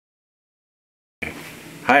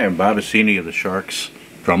Hi, I'm BobA of the Sharks,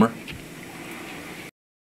 drummer.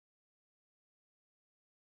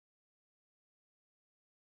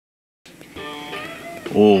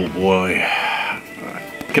 Oh boy.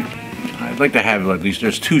 I'd like to have at least,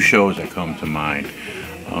 there's two shows that come to mind.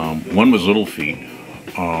 One was Little Feat,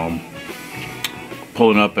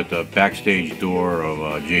 pulling up at the backstage door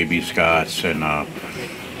of J.B. Scott's, and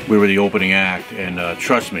we were the opening act, and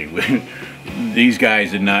trust me, these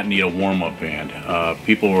guys did not need a warm-up band.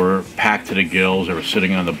 People were packed to the gills. They were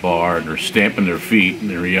sitting on the bar and they're stamping their feet and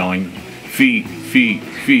they were yelling, "Feet, feet,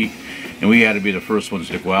 feet," and we had to be the first ones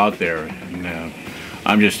to go out there. And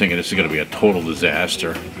I'm just thinking this is going to be a total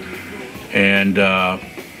disaster. And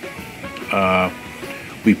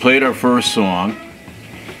we played our first song,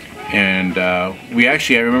 and I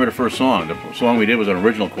remember the first song. The song we did was an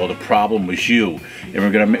original called "The Problem Was You,"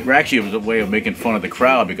 and it was a way of making fun of the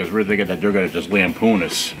crowd because we're thinking that they're going to just lampoon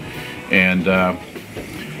us. And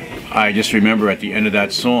I just remember at the end of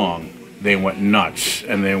that song, they went nuts,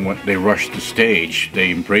 and they rushed the stage.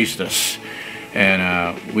 They embraced us,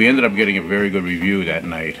 and we ended up getting a very good review that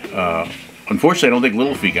night. Unfortunately, I don't think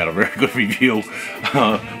Little Feat got a very good review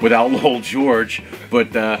without Lowell George,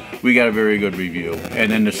 but we got a very good review.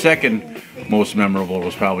 And then the second most memorable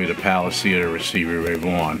was probably the Palace Theater with Stevie Ray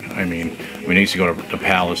Vaughan. I mean, we used to go to the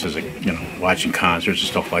Palace as watching concerts and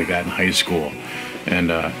stuff like that in high school, and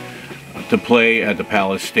to play at the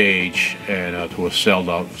Palace stage and to a sold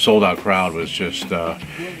out crowd was just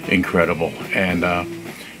incredible. And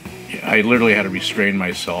I literally had to restrain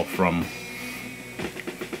myself from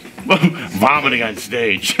vomiting on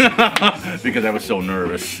stage because I was so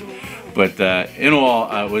nervous. But in all,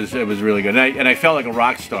 it was really good, and I felt like a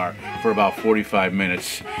rock star for about 45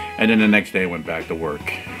 minutes. And then the next day I went back to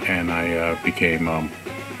work, and I became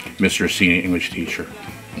Mr. Senior English teacher.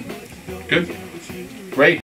 Good, great.